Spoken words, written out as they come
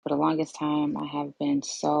the longest time, I have been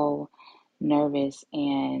so nervous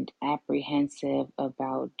and apprehensive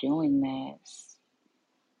about doing this,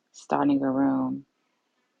 starting a room.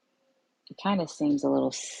 It kind of seems a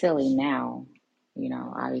little silly now.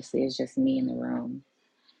 Obviously, it's just me in the room.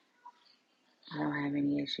 I don't have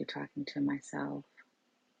any issue talking to myself.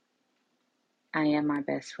 I am my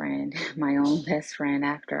best friend, my own best friend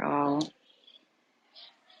after all.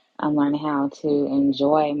 I'm learning how to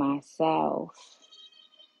enjoy myself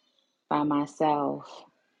by myself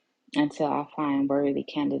until I find worthy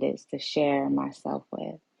candidates to share myself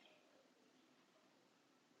with.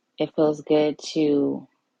 It feels good to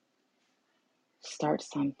start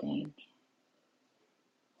something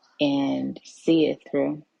and see it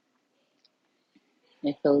through.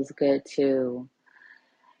 It feels good to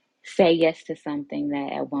say yes to something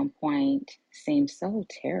that at one point seemed so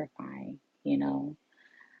terrifying. You know,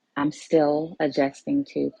 I'm still adjusting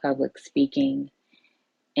to public speaking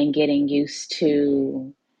and getting used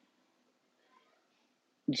to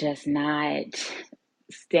just not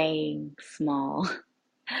staying small,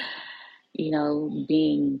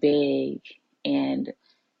 being big and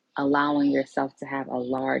allowing yourself to have a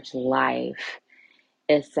large life.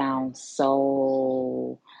 It sounds like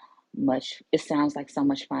so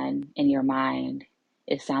much fun in your mind.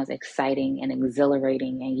 It sounds exciting and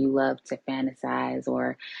exhilarating, and you love to fantasize,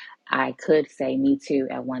 or I could say me too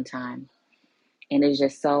at one time. And it's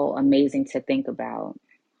just so amazing to think about.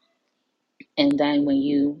 And then when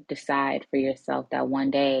you decide for yourself that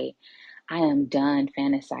one day, I am done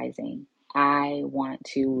fantasizing, I want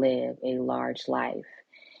to live a large life.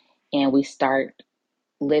 And we start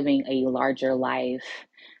living a larger life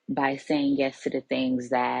by saying yes to the things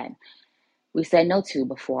that we said no to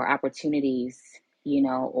before, opportunities,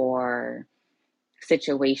 or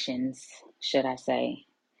situations, should I say,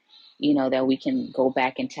 that we can go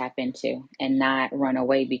back and tap into and not run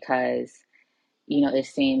away because, it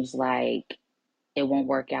seems like it won't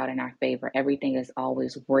work out in our favor. Everything is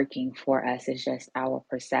always working for us. It's just our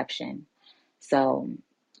perception. So,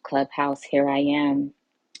 Clubhouse, here I am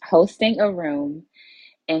hosting a room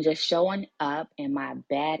and just showing up in my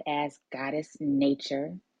badass goddess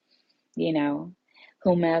nature, you know.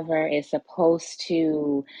 Whomever is supposed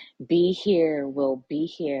to be here will be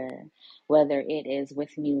here, whether it is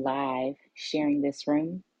with me live sharing this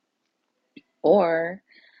room or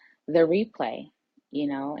the replay,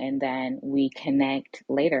 and then we connect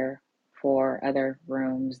later for other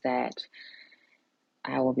rooms that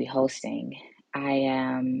I will be hosting. I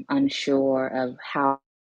am unsure of how,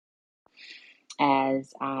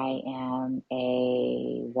 as I am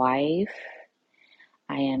a wife,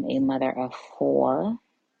 I am a mother of four,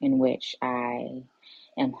 in which I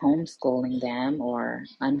am homeschooling them or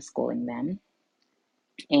unschooling them.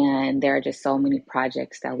 And there are just so many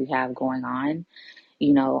projects that we have going on.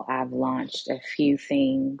 I've launched a few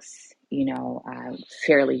things,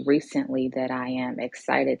 fairly recently that I am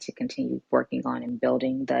excited to continue working on and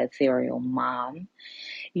building. The ethereal mom,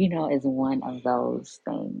 is one of those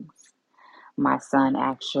things. My son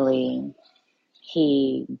actually,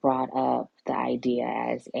 he brought up the idea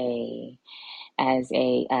as a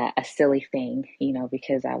silly thing,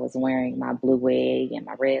 because I was wearing my blue wig and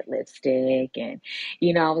my red lipstick, and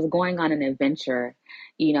I was going on an adventure,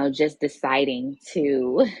 just deciding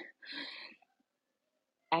to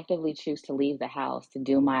actively choose to leave the house to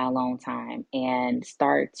do my alone time and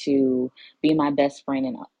start to be my best friend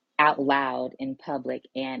and out loud in public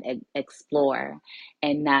and explore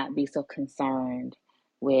and not be so concerned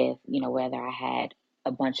with whether I had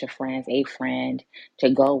a bunch of friends, a friend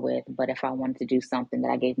to go with, but if I wanted to do something,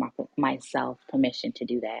 that I gave myself permission to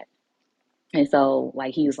do that. And so,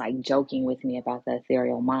 like, he was like joking with me about the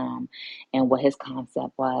ethereal mom and what his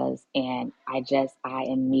concept was, and I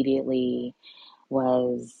immediately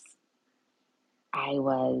was I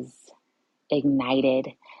was ignited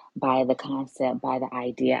by the concept, by the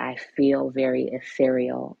idea. I feel very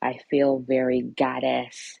ethereal. I feel very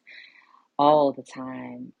goddess all the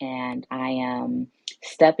time. And I am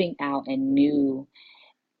stepping out in new,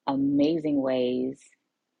 amazing ways.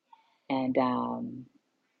 And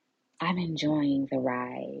I'm enjoying the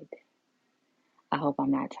ride. I hope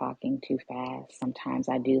I'm not talking too fast. Sometimes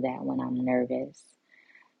I do that when I'm nervous.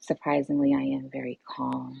 Surprisingly, I am very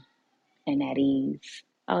calm and at ease.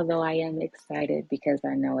 Although I am excited because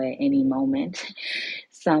I know at any moment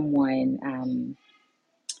someone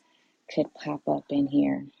could pop up in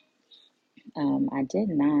here. I did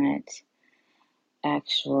not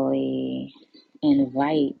actually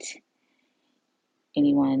invite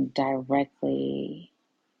anyone directly,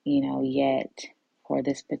 yet for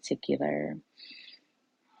this particular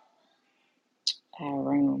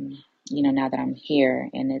room. now that I'm here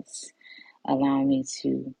and it's allowing me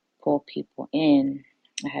to pull people in.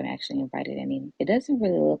 I haven't actually invited any. It doesn't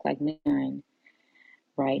really look like Maren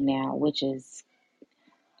right now, which is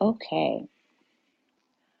okay.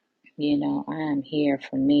 I am here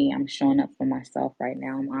for me. I'm showing up for myself right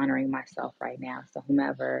now. I'm honoring myself right now. So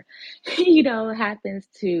whomever, happens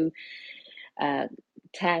to uh,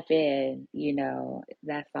 tap in,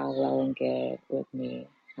 that's all well and good with me.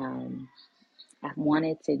 Um, I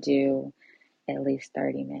wanted to do at least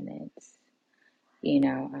 30 minutes,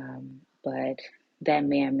 but that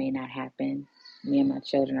may or may not happen. Me and my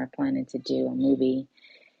children are planning to do a movie,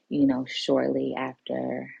 shortly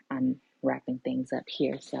after I'm wrapping things up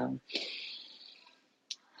here. So,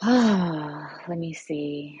 let me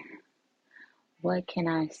see. What can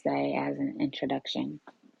I say as an introduction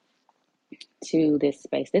to this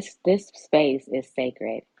space? This space is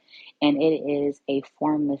sacred, and it is a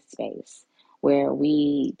formless space where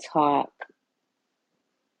we talk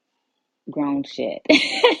grown shit,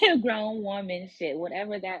 grown woman shit,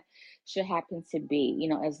 whatever that should happen to be,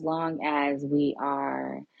 as long as we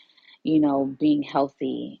are, being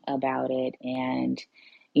healthy about it and,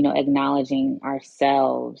 acknowledging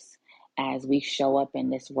ourselves as we show up in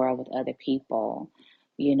this world with other people,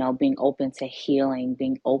 being open to healing,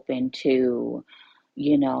 being open to,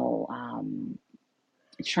 you know, um,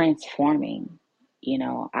 transforming.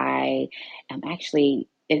 I am actually,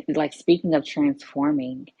 like, speaking of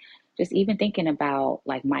transforming, just even thinking about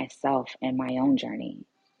like myself and my own journey,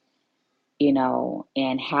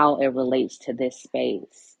 and how it relates to this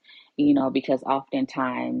space, because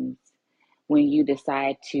oftentimes when you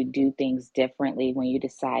decide to do things differently, when you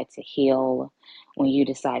decide to heal, when you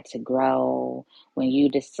decide to grow, when you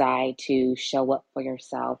decide to show up for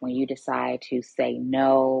yourself, when you decide to say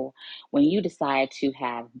no, when you decide to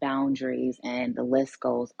have boundaries, and the list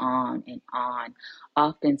goes on and on,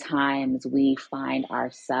 oftentimes we find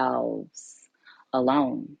ourselves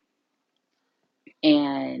alone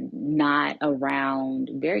and not around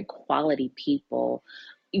very quality people.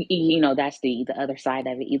 That's the other side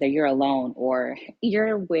of it. Either you're alone or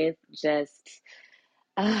you're with just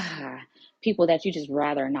people that you just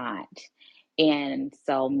rather not. And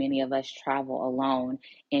so many of us travel alone.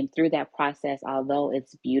 And through that process, although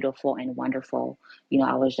it's beautiful and wonderful,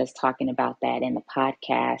 I was just talking about that in the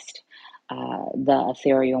podcast,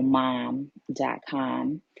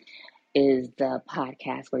 theetherealmom.com is the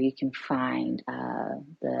podcast where you can find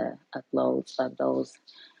the uploads of those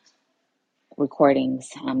recordings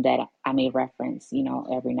that I may reference,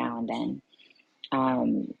 every now and then.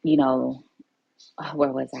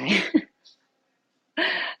 Where was I?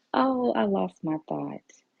 Oh, I lost my thought.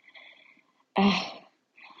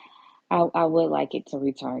 I would like it to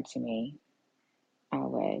return to me. I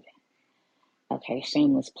would. Okay,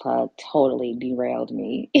 shameless plug totally derailed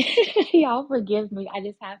me. Y'all forgive me. I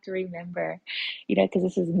just have to remember, because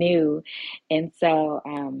this is new. And so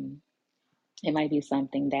it might be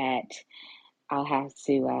something that I'll have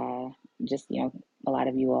to just, a lot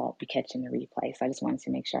of you will be catching the replay. So I just wanted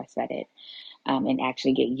to make sure I said it, and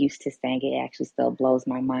actually get used to saying it. It actually still blows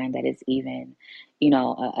my mind that it's even,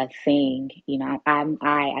 a thing. I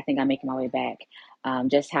think I'm making my way back.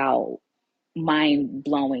 Just how mind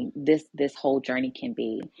blowing this whole journey can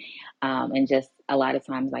be, and just a lot of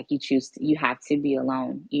times, like, you have to be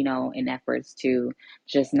alone, in efforts to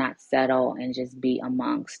just not settle and just be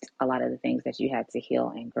amongst a lot of the things that you had to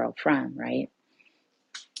heal and grow from, right?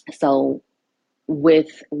 So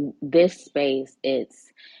with this space,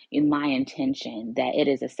 it's in my intention that it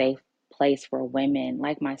is a safe place for women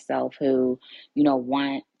like myself who,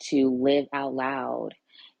 want to live out loud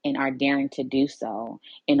and are daring to do so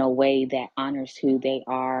in a way that honors who they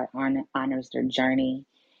are, honors their journey,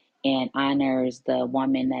 and honors the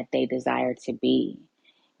woman that they desire to be,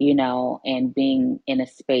 and being in a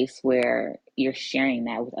space where you're sharing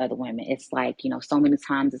that with other women. It's like, so many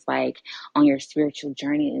times it's like on your spiritual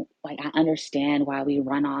journey, like, I understand why we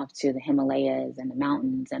run off to the Himalayas and the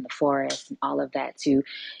mountains and the forests and all of that to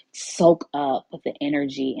soak up the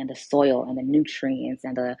energy and the soil and the nutrients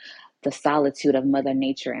and the solitude of Mother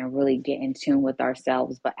Nature and really get in tune with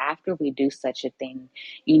ourselves. But after we do such a thing,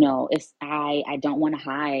 I don't want to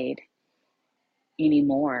hide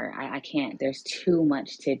anymore. I can't. There's too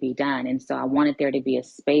much to be done. And so I wanted there to be a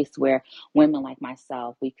space where women like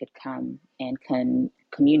myself, we could come and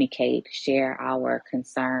communicate, share our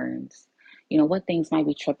concerns, what things might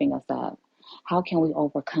be tripping us up. How can we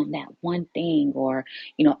overcome that one thing? Or,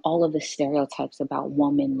 all of the stereotypes about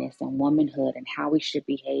womanness and womanhood and how we should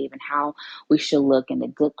behave and how we should look, and the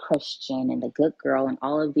good Christian and the good girl and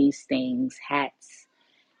all of these things, hats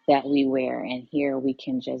that we wear. And here we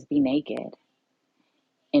can just be naked,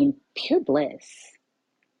 in pure bliss,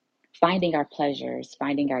 finding our pleasures,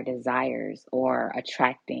 finding our desires, or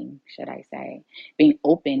attracting, should I say, being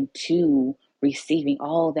open to receiving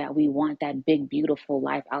all that we want, that big, beautiful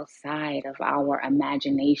life outside of our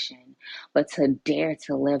imagination, but to dare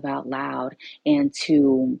to live out loud and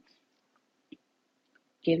to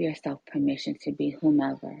give yourself permission to be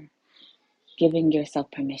whomever, giving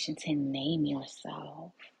yourself permission to name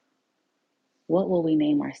yourself. What will we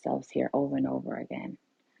name ourselves here over and over again?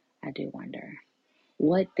 I do wonder.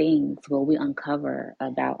 What things will we uncover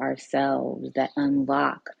about ourselves that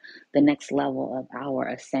unlock the next level of our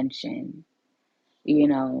ascension?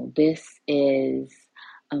 This is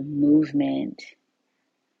a movement,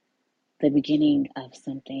 the beginning of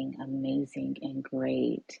something amazing and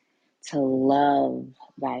great, to love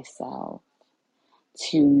thyself,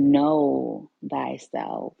 to know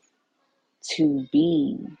thyself, to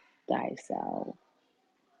be thyself.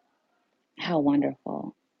 How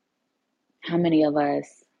wonderful. How many of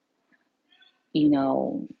us, you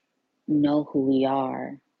know who we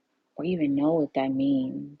are or even know what that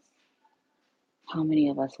means? How many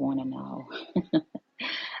of us want to know?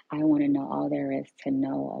 I want to know all there is to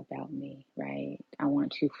know about me, right? I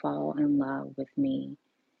want to fall in love with me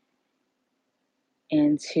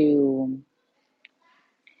and to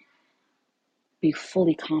be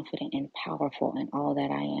fully confident and powerful in all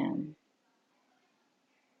that I am.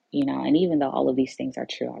 And even though all of these things are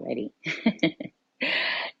true already,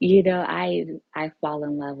 I fall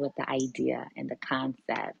in love with the idea and the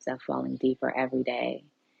concept of falling deeper every day.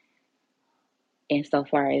 And so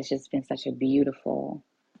far, it's just been such a beautiful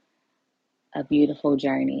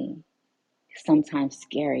journey. Sometimes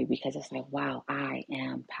scary because it's like, wow, I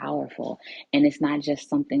am powerful. And it's not just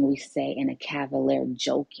something we say in a cavalier,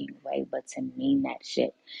 joking way, but to mean that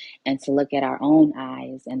shit and to look at our own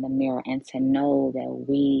eyes in the mirror and to know that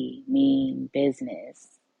we mean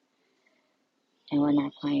business. And we're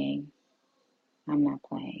not playing. I'm not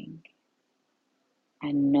playing.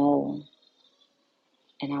 I know,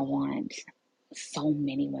 and I want so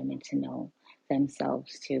many women to know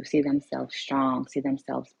themselves too, see themselves strong, see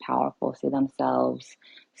themselves powerful, see themselves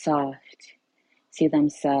soft, see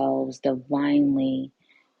themselves divinely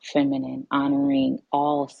feminine, honoring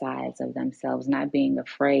all sides of themselves, not being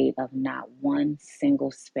afraid of not one single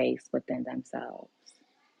space within themselves,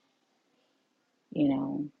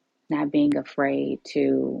 not being afraid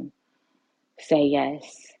to say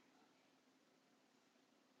yes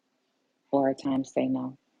or at times say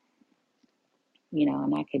no,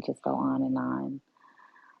 and I could just go on and on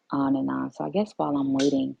and on. So I guess while I'm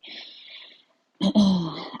waiting,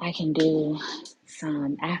 I can do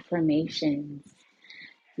some affirmations.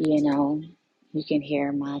 You can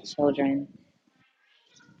hear my children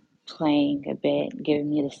playing a bit, giving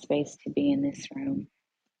me the space to be in this room.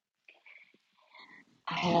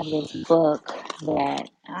 I have this book that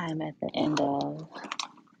I'm at the end of.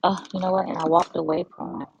 Oh, you know what? And I walked away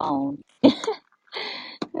from my phone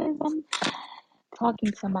because I'm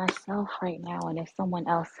talking to myself right now. And if someone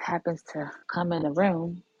else happens to come in the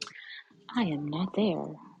room, I am not there.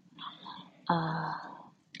 Uh,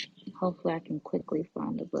 Hopefully, I can quickly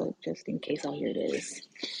find the book just in case. Oh, here it is.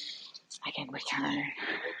 I can return.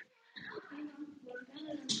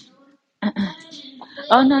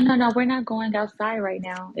 Oh, no, no, no. We're not going outside right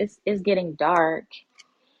now. It's getting dark.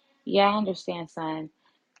 Yeah, I understand, son.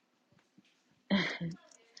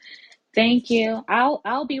 Thank you.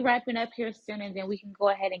 I'll be wrapping up here soon, and then we can go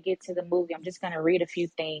ahead and get to the movie. I'm just gonna read a few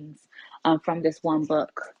things from this one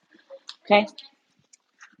book. Okay.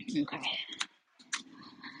 Okay.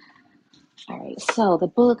 All right. So the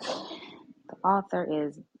book, the author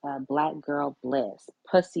is Black Girl Bliss,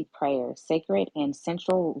 Pussy Prayer, Sacred and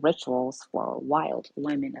Sensual Rituals for Wild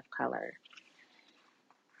Women of Color.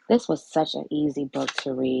 This was such an easy book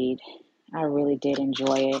to read. I really did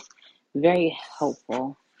enjoy it. Very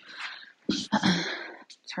helpful.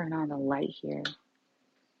 Turn on the light here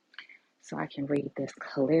so I can read this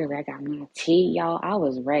clearly. I got my tea, y'all. I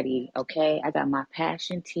was ready, okay? I got my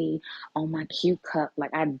passion tea on my cute cup.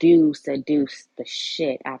 Like, I do seduce the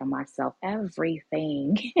shit out of myself.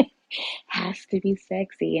 Everything has to be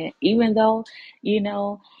sexy. And even though, you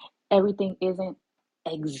know, everything isn't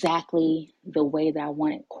exactly the way that I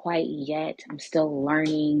want it quite yet, I'm still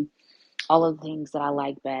learning all of the things that I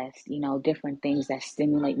like best, different things that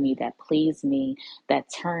stimulate me, that please me, that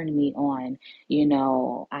turn me on.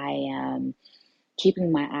 I am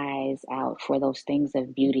keeping my eyes out for those things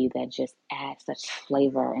of beauty that just add such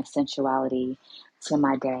flavor and sensuality to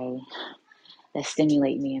my day, that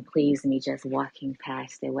stimulate me and please me just walking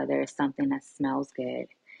past it, whether it's something that smells good,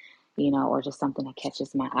 or just something that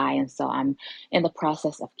catches my eye. And so I'm in the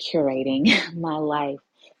process of curating my life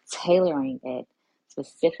tailoring it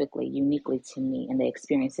specifically, uniquely to me and the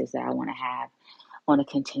experiences that I want to have on a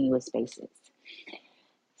continuous basis.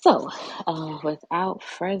 So, without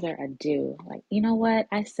further ado, like, you know what?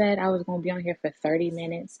 I said I was going to be on here for 30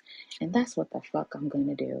 minutes, and that's what the fuck I'm going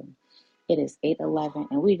to do. It is 8:11,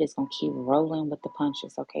 and we just going to keep rolling with the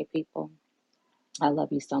punches, okay, people? I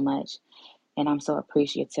love you so much. And I'm so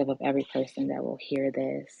appreciative of every person that will hear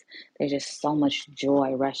this. There's just so much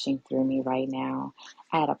joy rushing through me right now.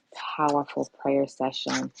 I had a powerful prayer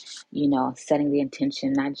session, setting the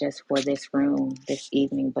intention not just for this room this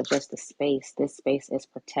evening, but just the space. This space is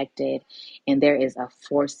protected, and there is a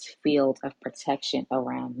force field of protection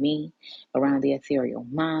around me, around the ethereal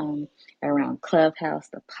mind, around Clubhouse,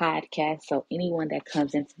 the podcast. So anyone that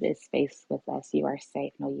comes into this space with us, you are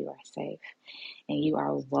safe. No, you are safe and you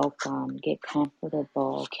are welcome. Get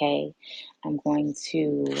comfortable, okay? I'm going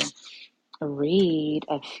to read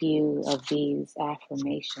a few of these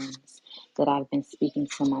affirmations that I've been speaking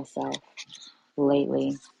to myself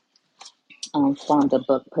lately from the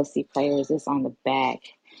book Pussy Prayers. It's on the back.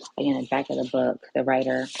 Again, the back of the book, the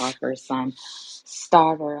writer offers some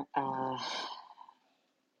starter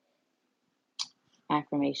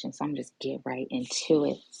affirmations. So I'm just get right into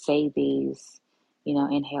it. Say these,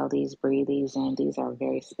 inhale these, breathe these in. These are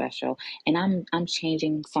very special. And I'm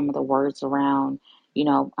changing some of the words around.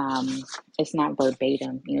 It's not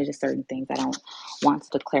verbatim. Just certain things I don't want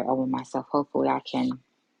to declare over myself. Hopefully, I can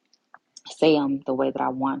say them the way that I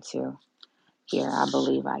want to. Here, I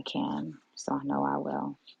believe I can. So I know I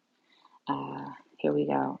will. Here we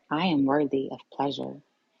go. I am worthy of pleasure.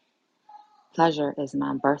 Pleasure is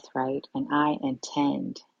my birthright, and I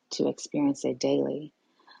intend to experience it daily.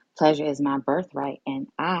 Pleasure is my birthright, and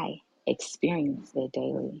I experience it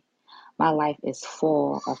daily. My life is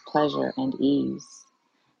full of pleasure and ease.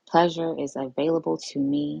 Pleasure is available to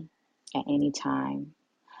me at any time.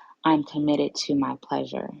 I'm committed to my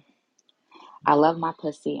pleasure. I love my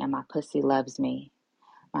pussy, and my pussy loves me.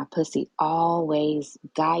 My pussy always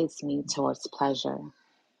guides me towards pleasure.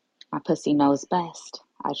 My pussy knows best.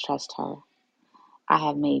 I trust her. I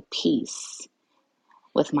have made peace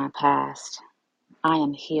with my past. I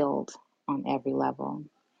am healed on every level.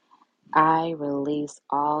 I release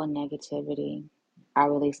all negativity. I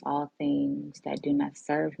release all things that do not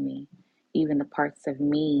serve me, even the parts of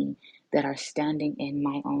me that are standing in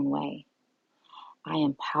my own way. I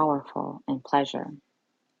am powerful in pleasure.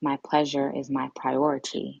 My pleasure is my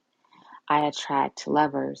priority. I attract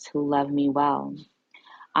lovers who love me well.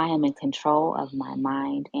 I am in control of my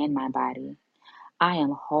mind and my body. I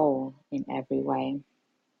am whole in every way.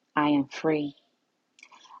 I am free.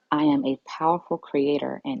 I am a powerful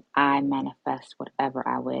creator and I manifest whatever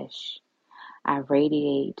I wish. I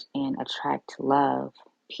radiate and attract love,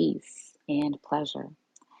 peace, and pleasure.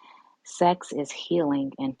 Sex is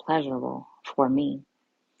healing and pleasurable for me.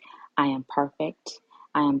 I am perfect.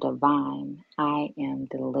 I am divine. I am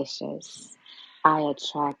delicious. I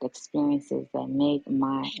attract experiences that make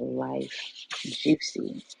my life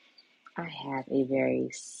juicy. I have a very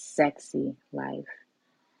sexy life.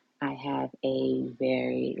 I have a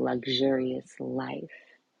very luxurious life.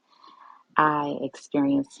 I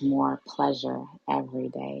experience more pleasure every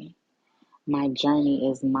day. My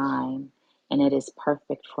journey is mine and it is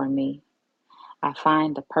perfect for me. I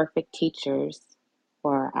find the perfect teachers,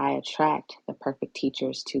 or I attract the perfect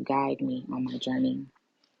teachers to guide me on my journey.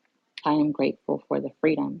 I am grateful for the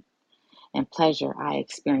freedom and pleasure I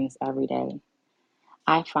experience every day.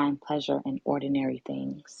 I find pleasure in ordinary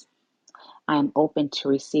things. I am open to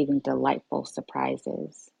receiving delightful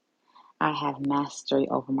surprises. I have mastery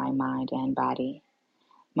over my mind and body.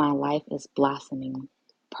 My life is blossoming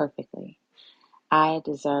perfectly. I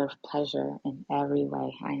deserve pleasure in every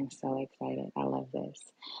way. I am so excited. I love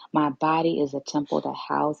this. My body is a temple that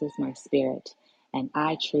houses my spirit, and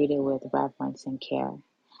I treat it with reverence and care.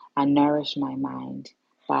 I nourish my mind,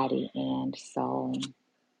 body, and soul.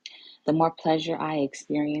 The more pleasure I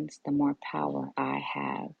experience, the more power I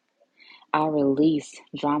have. I release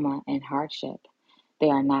drama and hardship. They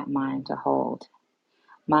are not mine to hold.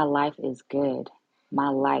 My life is good. My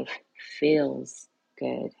life feels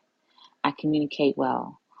good. I communicate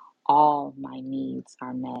well. All my needs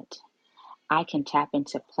are met. I can tap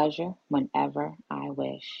into pleasure whenever I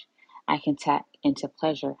wish. I can tap into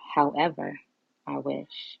pleasure however I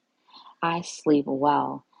wish. I sleep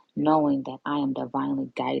well, knowing that I am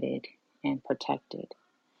divinely guided and protected.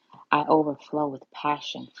 I overflow with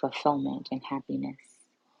passion, fulfillment, and happiness.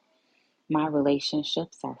 My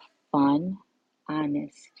relationships are fun,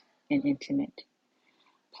 honest, and intimate.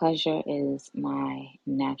 Pleasure is my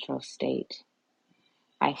natural state.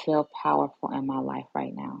 I feel powerful in my life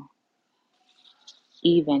right now.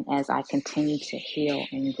 Even as I continue to heal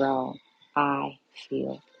and grow, I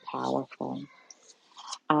feel powerful.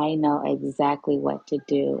 I know exactly what to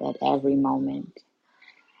do at every moment.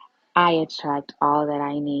 I attract all that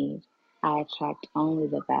I need. I attract only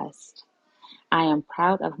the best. I am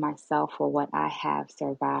proud of myself for what I have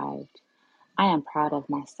survived. I am proud of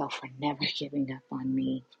myself for never giving up on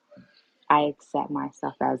me. I accept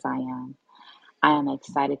myself as I am. I am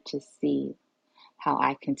excited to see how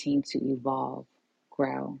I continue to evolve,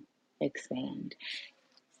 grow, expand.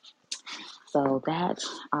 So that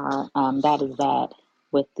is that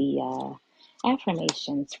with the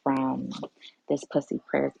affirmations from this Pussy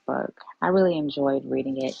Prayers book. I really enjoyed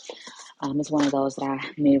reading it. It's one of those that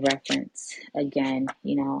I may reference again,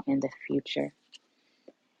 in the future.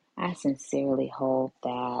 I sincerely hope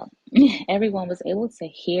that everyone was able to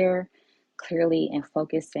hear clearly and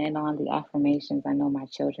focus in on the affirmations. I know my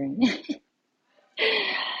children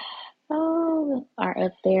are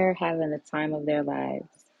up there having the time of their lives.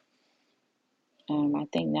 I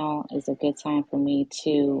think now is a good time for me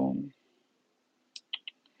to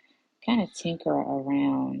kind of tinker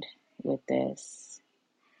around with this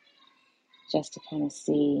just to kind of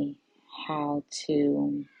see how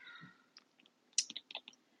to.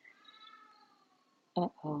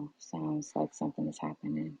 Sounds like something is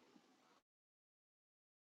happening.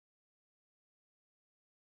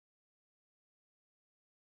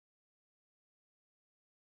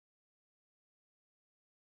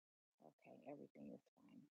 Okay, everything is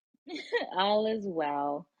fine. All is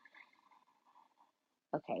well.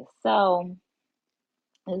 Okay, so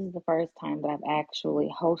this is the first time that I've actually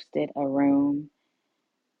hosted a room,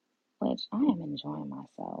 which I am enjoying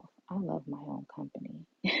myself. I love my own company.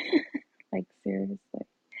 Like, seriously.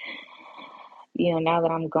 Now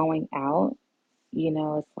that I'm going out,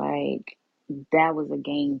 it's like that was a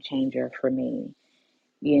game changer for me.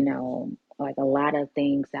 Like a lot of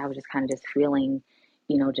things I was just kind of just feeling,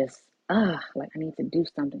 just, like I need to do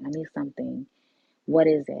something. I need something. What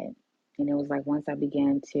is it? And it was like once I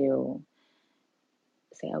began to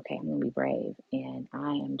say, okay, I'm going to be brave and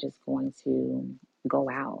I am just going to go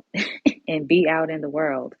out and be out in the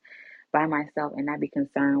world by myself and not be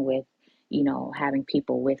concerned with, having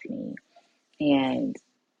people with me. And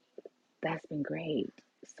that's been great.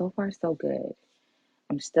 So far, so good.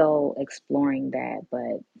 I'm still exploring that,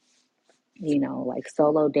 but, like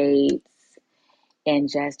solo dates and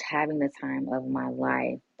just having the time of my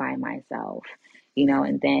life by myself,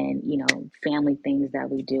 and then, family things that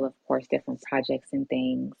we do, of course, different projects and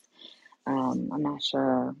things. I'm not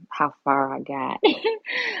sure how far I got,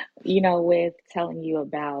 with telling you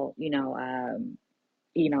about,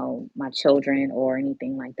 my children or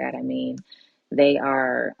anything like that. I mean, they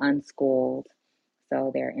are unschooled,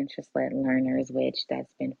 so they're interest-led learners, which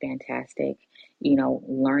that's been fantastic.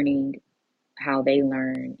 Learning how they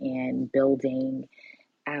learn and building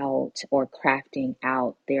out or crafting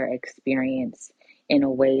out their experience in a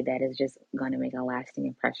way that is just going to make a lasting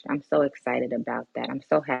impression. I'm so excited about that. I'm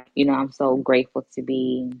so happy. I'm so grateful to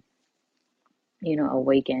be,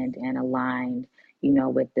 awakened and aligned,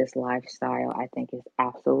 with this lifestyle. I think is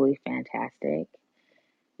absolutely fantastic.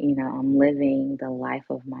 I'm living the life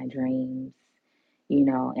of my dreams,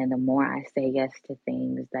 and the more I say yes to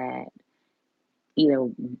things that either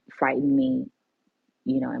frighten me,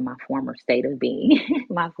 in my former state of being,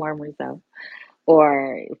 my former self,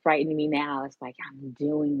 or frighten me now, it's like I'm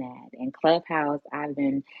doing that. In Clubhouse, I've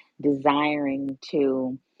been desiring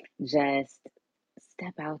to just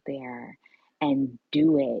step out there and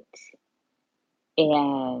do it.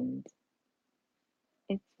 And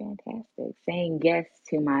it's fantastic. Saying yes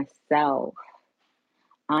to myself,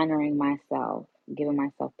 honoring myself, giving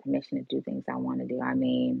myself permission to do things I want to do. I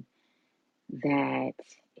mean, that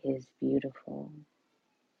is beautiful.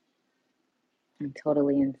 I'm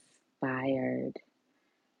totally inspired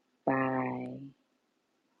by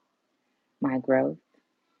my growth.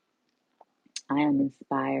 I am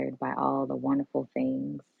inspired by all the wonderful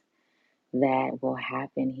things that will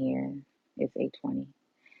happen here. It's 8:20.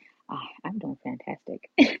 I'm doing fantastic.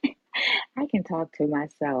 I can talk to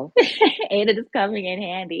myself. And it is coming in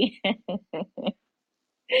handy.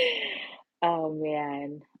 Oh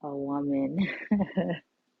man, a woman.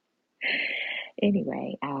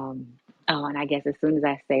 Anyway, and I guess as soon as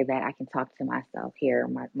I say that, I can talk to myself here.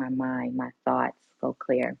 My mind, my thoughts go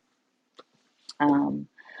clear. Um,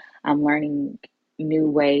 I'm learning new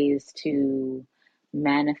ways to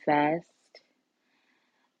manifest,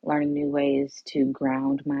 learning new ways to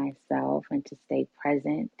ground myself and to stay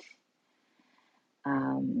present,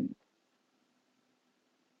 um,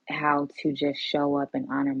 how to just show up and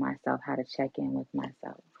honor myself, how to check in with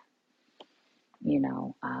myself.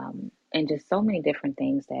 and just so many different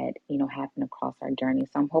things that, happen across our journey.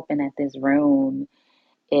 So I'm hoping that this room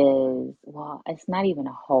is, well, it's not even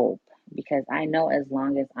a hope because I know as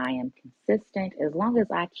long as I am consistent, as long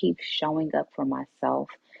as I keep showing up for myself,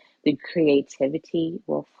 the creativity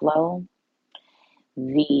will flow,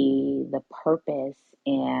 the purpose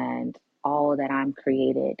and all that I'm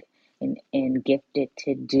created and gifted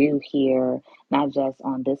to do here, not just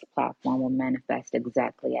on this platform, will manifest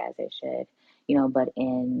exactly as it should, but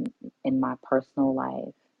in my personal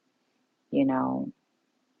life, you know,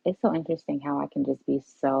 it's so interesting how I can just be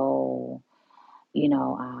so,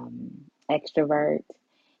 extrovert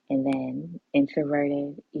and then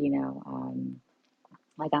introverted,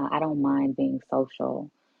 like I don't mind being social,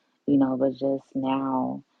 but just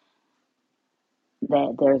now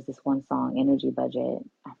that there's this one song, Energy Budget,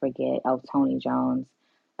 I forget, of Tony Jones.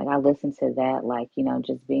 Like I listen to that, like,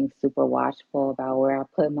 just being super watchful about where I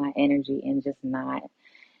put my energy and just not,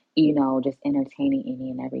 just entertaining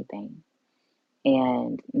any and everything.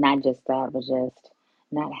 And not just that, but just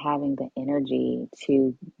not having the energy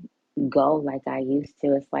to go like I used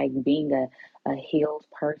to. It's like being a healed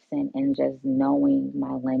person and just knowing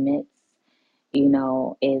my limits,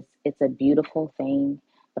 it's a beautiful thing,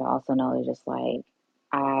 but I also know it's just like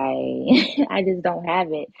I just don't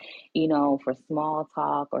have it, for small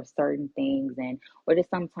talk or certain things and or just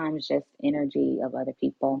sometimes just energy of other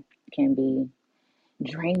people can be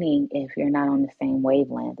draining if you're not on the same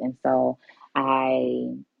wavelength. And so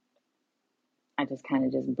I I just kind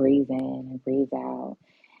of just breathe in and breathe out.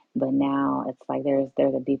 But now it's like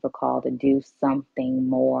there's a deeper call to do something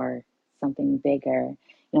more, something bigger.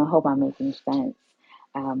 I hope I'm making sense.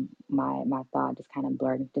 My thought just kind of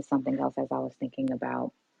blurred into something else as I was thinking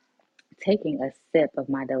about taking a sip of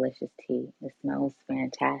my delicious tea. It smells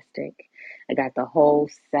fantastic. I got the whole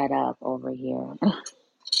setup over here.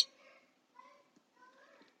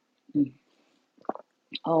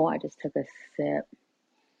 Oh, I just took a sip.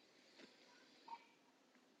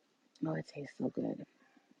 Oh, it tastes so good.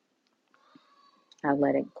 I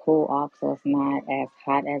let it cool off so it's not as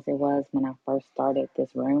hot as it was when I first started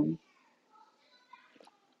this room.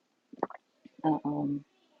 Uh-oh.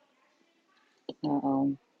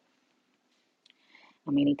 Uh-oh.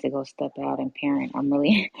 I may need to go step out and parent. I'm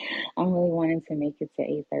really, I'm really wanting to make it to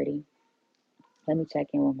 8:30. Let me check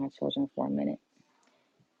in with my children for a minute.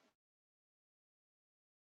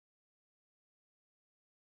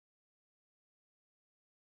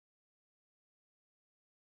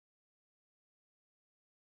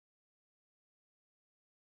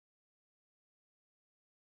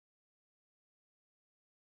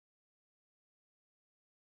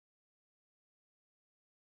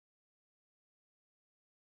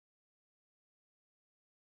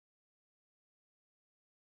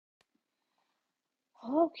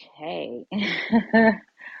 Okay.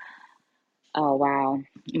 Oh wow,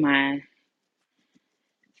 my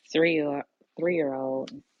three year 3-year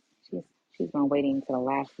old. She's she's been waiting to the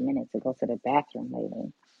last minute to go to the bathroom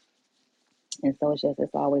lately, and so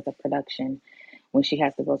it's always a production when she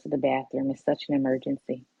has to go to the bathroom. It's such an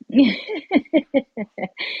emergency.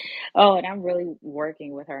 Oh, and I'm really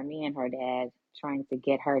working with her, me and her dad, trying to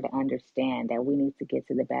get her to understand that we need to get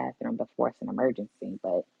to the bathroom before it's an emergency.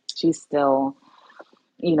 But she's still,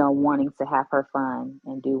 wanting to have her fun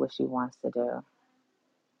and do what she wants to do.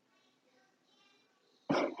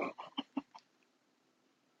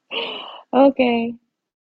 Okay.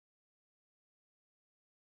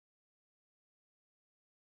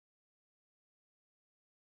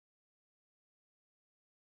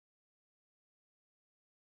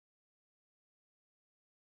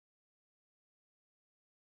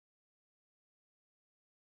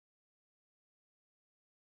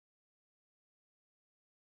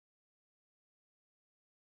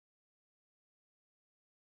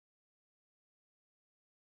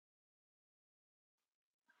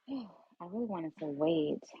 I really wanted to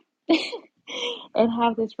wait and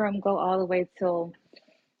have this room go all the way till,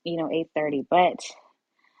 8:30, but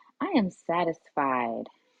I am satisfied.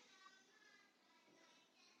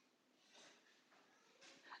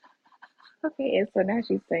 Okay, and so now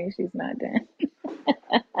she's saying she's not done.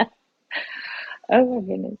 Oh my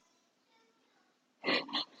goodness.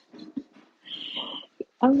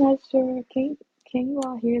 I'm not sure. Can you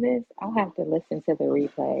all hear this? I'll have to listen to the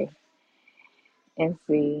replay and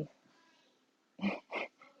see.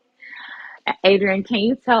 Adrian, can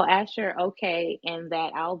you tell Asher okay and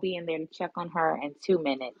that I'll be in there to check on her in 2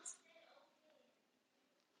 minutes?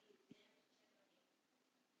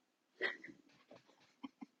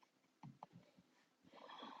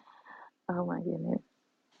 Oh my goodness.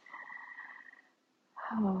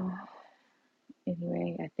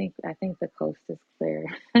 Anyway, I think I think the coast is clear.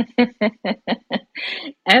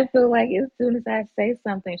 I feel like as soon as I say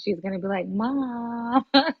something, she's gonna be like, "Mom."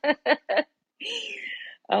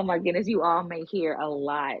 Oh my goodness, you all may hear a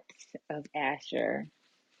lot of Asher.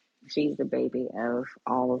 She's the baby of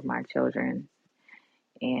all of my children,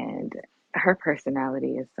 and her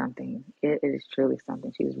personality is something. It is truly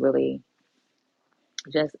something. She's really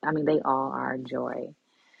just, I mean, they all are joy.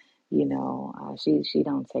 She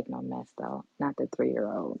don't take no mess though. Not the 3-year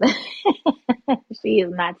old. She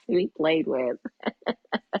is not to be played with.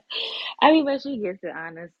 I mean, but she gets it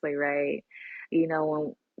honestly, right?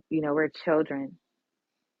 When we're children.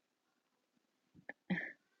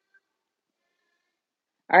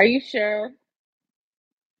 Are you sure?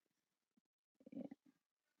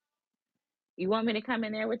 You want me to come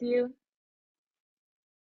in there with you?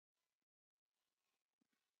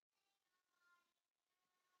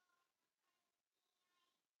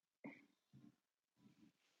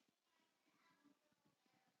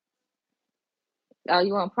 Oh,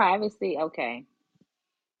 you want privacy? Okay.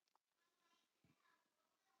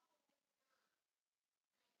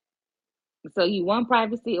 So you want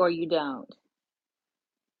privacy or you don't?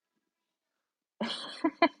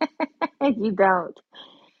 You don't.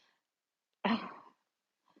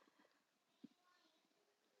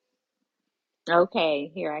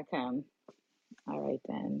 Okay, here I come. All right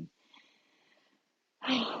then.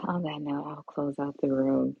 On that note, I'll close out the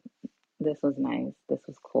room. This was nice. This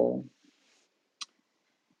was cool.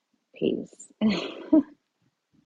 Peace.